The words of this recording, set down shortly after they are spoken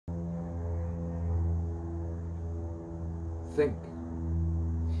Think.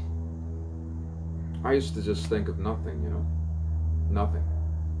 I used to just think of nothing, you know? Nothing.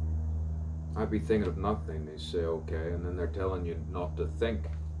 I'd be thinking of nothing. They say, okay, and then they're telling you not to think.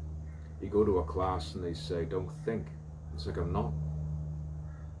 You go to a class and they say, don't think. It's like, I'm not.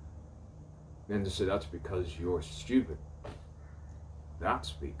 Then they say, that's because you're stupid.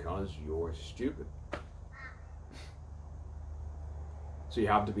 That's because you're stupid. So you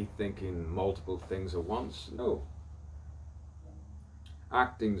have to be thinking multiple things at once? No.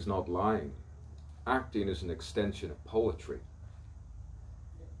 Acting's not lying. Acting is an extension of poetry.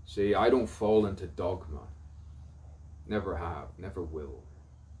 See, I don't fall into dogma. Never have, never will.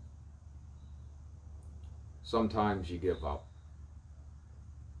 Sometimes you give up.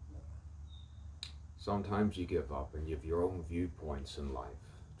 Sometimes you give up and you have your own viewpoints in life.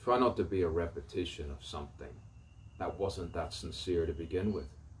 Try not to be a repetition of something that wasn't that sincere to begin with.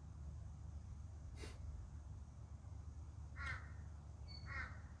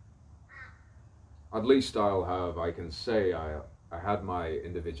 At least I can say I had my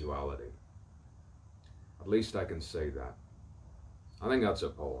individuality. At least I can say that. I think that's a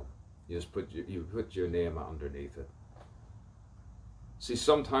poem. You just put your name underneath it. See,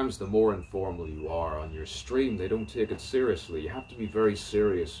 sometimes the more informal you are on your stream, they don't take it seriously. You have to be very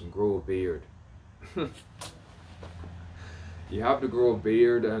serious and grow a beard. You have to grow a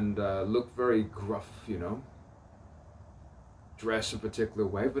beard and look very gruff, you know. Dress a particular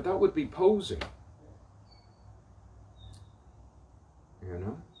way, but that would be posing. You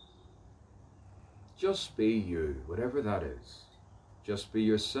know? Just be you, whatever that is. Just be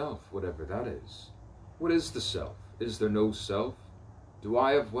yourself, whatever that is. What is the self? Is there no self? Do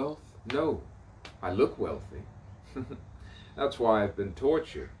I have wealth? No. I look wealthy. That's why I've been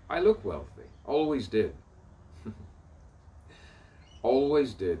tortured. I look wealthy. Always did.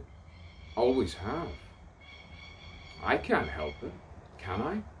 Always did. Always have. I can't help it. Can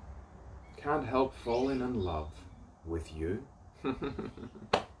I? Can't help falling in love with you.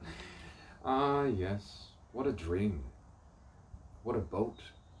 Ah, yes. What a dream. What a boat.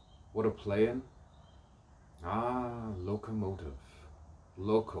 What a plane. Ah, locomotive.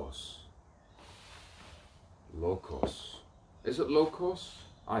 Locos. Locos. Is it locos?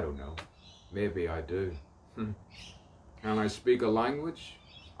 I don't know. Maybe I do. Can I speak a language?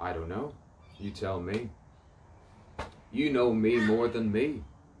 I don't know. You tell me. You know me more than me,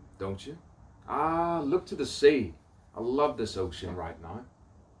 don't you? Ah, look to the sea. I love this ocean right now.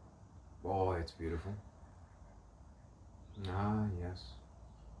 Boy, it's beautiful. Ah, yes.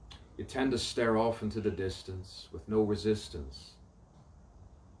 You tend to stare off into the distance with no resistance.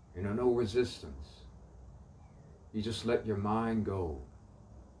 You know, no resistance. You just let your mind go.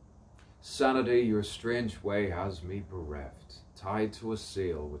 Sanity, your strange way has me bereft, tied to a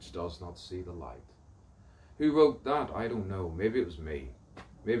sail which does not see the light. Who wrote that? I don't know. Maybe it was me.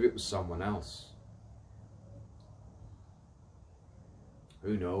 Maybe it was someone else.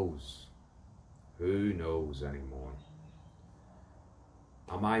 Who knows? Who knows anymore?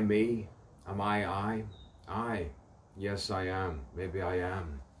 Am I me? Am I? I. Yes, I am. Maybe I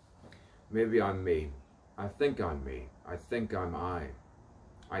am. Maybe I'm me. I think I'm me. I think I'm I.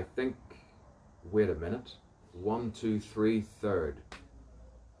 I think, wait a minute. 1, 2, 3, third.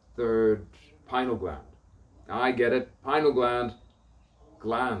 Third, pineal gland. I get it. Pineal gland.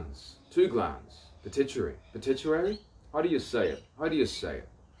 Glands. 2 glands. Pituitary. Pituitary? How do you say it? How do you say it?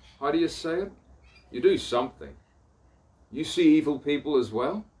 How do you say it? You do something. You see evil people as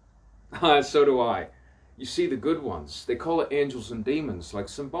well? So do I. You see the good ones. They call it angels and demons, like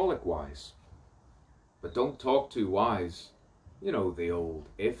symbolic wise. But don't talk too wise. You know the old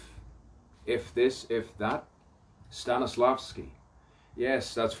if this, if that. Stanislavski.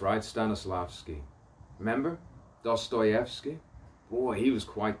 Yes, that's right, Stanislavski. Remember? Dostoevsky? Boy, he was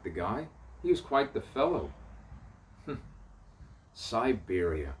quite the guy. He was quite the fellow.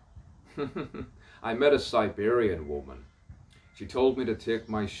 Siberia. I met a Siberian woman. She told me to take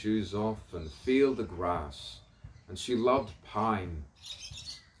my shoes off and feel the grass. And she loved pine.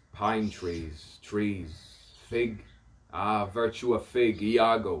 Pine trees. Fig. Ah, virtue a fig.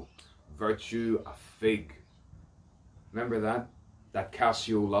 Iago. Virtue a fig. Remember that? That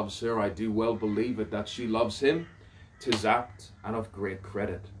Cassio loves her. I do well believe it that she loves him. 'Tis apt and of great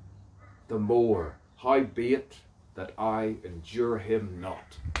credit. The more, howbeit that I endure him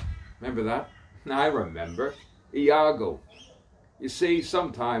not. Remember that? I remember. Iago. You see,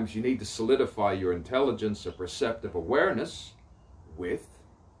 sometimes you need to solidify your intelligence or perceptive awareness with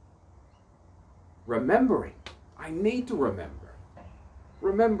remembering. I need to remember.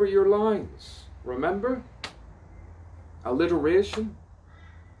 Remember your lines. Remember? Alliteration?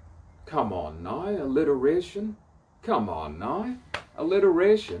 Come on now, alliteration. Come on now.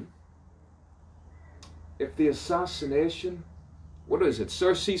 Alliteration. If the assassination, what is it,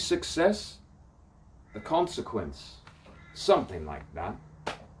 Circe's success? The consequence. Something like that.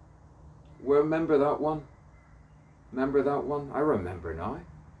 Remember that one? Remember that one? I remember now.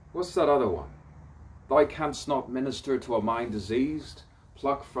 What's that other one? Thou canst not minister to a mind diseased,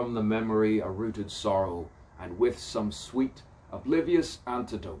 pluck from the memory a rooted sorrow, and with some sweet, oblivious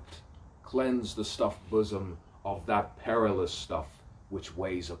antidote, cleanse the stuffed bosom of that perilous stuff which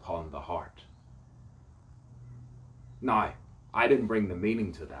weighs upon the heart. Now, I didn't bring the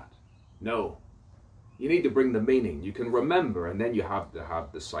meaning to that. No. You need to bring the meaning. You can remember, and then you have to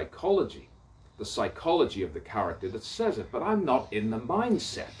have the psychology of the character that says it. But I'm not in the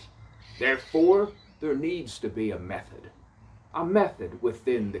mindset. Therefore, there needs to be a method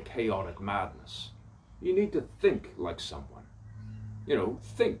within the chaotic madness. You need to think like someone. You know,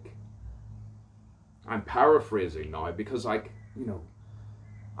 think. I'm paraphrasing now because I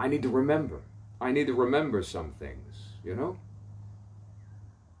need to remember. I need to remember some things, you know.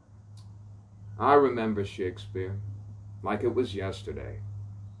 I remember Shakespeare like it was yesterday.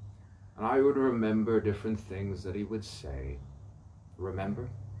 And I would remember different things that he would say. Remember?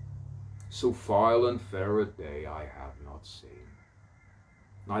 So foul and fair a day I have not seen.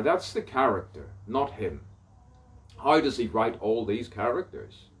 Now that's the character, not him. How does he write all these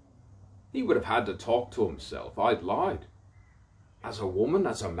characters? He would have had to talk to himself out loud. As a woman,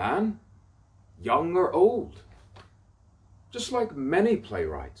 as a man, young or old. Just like many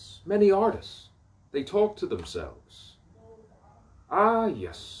playwrights, many artists, they talk to themselves. Ah,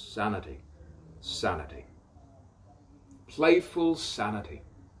 yes, sanity, sanity. Playful sanity.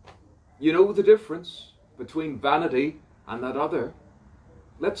 You know the difference between vanity and that other?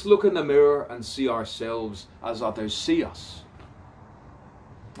 Let's look in the mirror and see ourselves as others see us.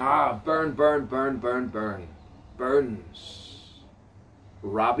 Ah, burn, burn, burn, burn, burn. Burns.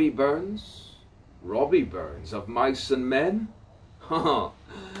 Robbie Burns? Robbie Burns of Mice and Men?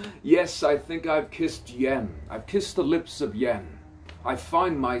 Yes, I think I've kissed yen. I've kissed the lips of yen. I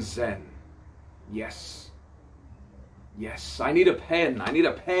find my zen. Yes. Yes, I need a pen. I need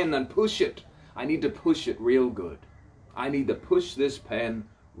a pen and push it. I need to push it real good. I need to push this pen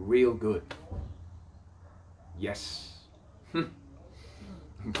real good. Yes.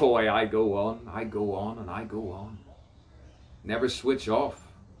 Boy, I go on, and I go on. Never switch off.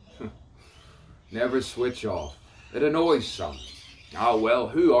 Never switch off. It annoys some. Ah, well,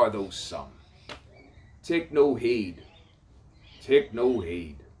 who are those some? Take no heed. Take no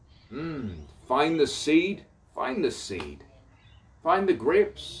heed. Find the seed. Find the seed. Find the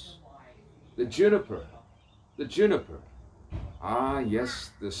grapes. The juniper. The juniper. Ah, yes,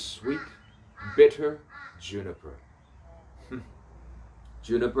 the sweet, bitter juniper.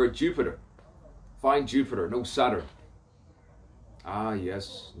 Juniper, Jupiter. Find Jupiter, no Saturn. Ah,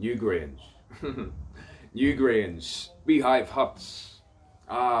 yes, Newgrange. Newgrange, beehive huts.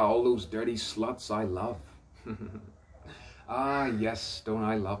 Ah, all those dirty sluts I love. Ah, yes, don't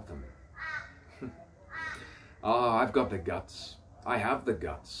I love them? Ah, I've got the guts. I have the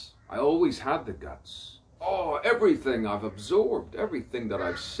guts. I always had the guts. Oh, everything I've absorbed, everything that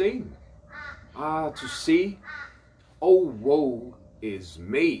I've seen. Ah, to see, oh, woe is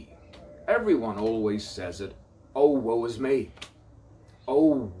me. Everyone always says it. Oh, woe is me.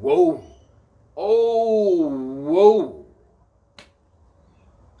 Oh, woe. Oh, woe.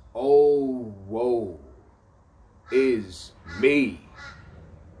 Oh, woe is me.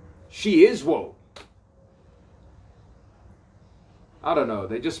 She is woe. I don't know,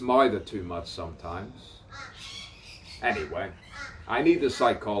 they just mouth it too much sometimes. Anyway, I need the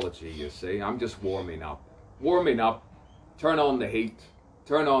psychology, you see. I'm just warming up. Warming up. Turn on the heat.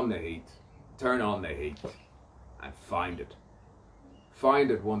 Turn on the heat. Turn on the heat. And find it.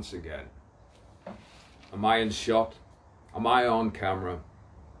 Find it once again. Am I in shot? Am I on camera?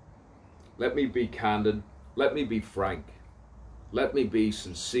 Let me be candid. Let me be frank. Let me be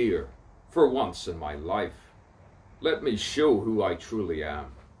sincere for once in my life. Let me show who I truly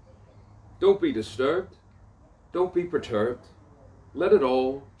am. Don't be disturbed. Don't be perturbed. Let it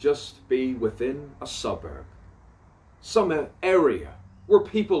all just be within a suburb. Some area where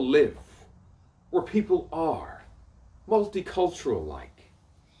people live. Where people are. Multicultural like.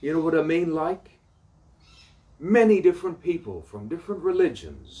 You know what I mean like? Many different people from different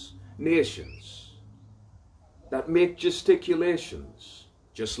religions, nations, that make gesticulations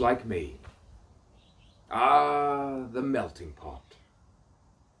just like me. Ah, the melting pot.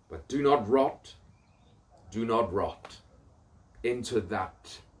 But do not rot into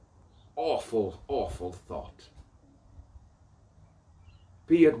that awful, awful thought.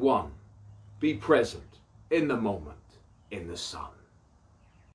 Be at one, be present in the moment. in the sun.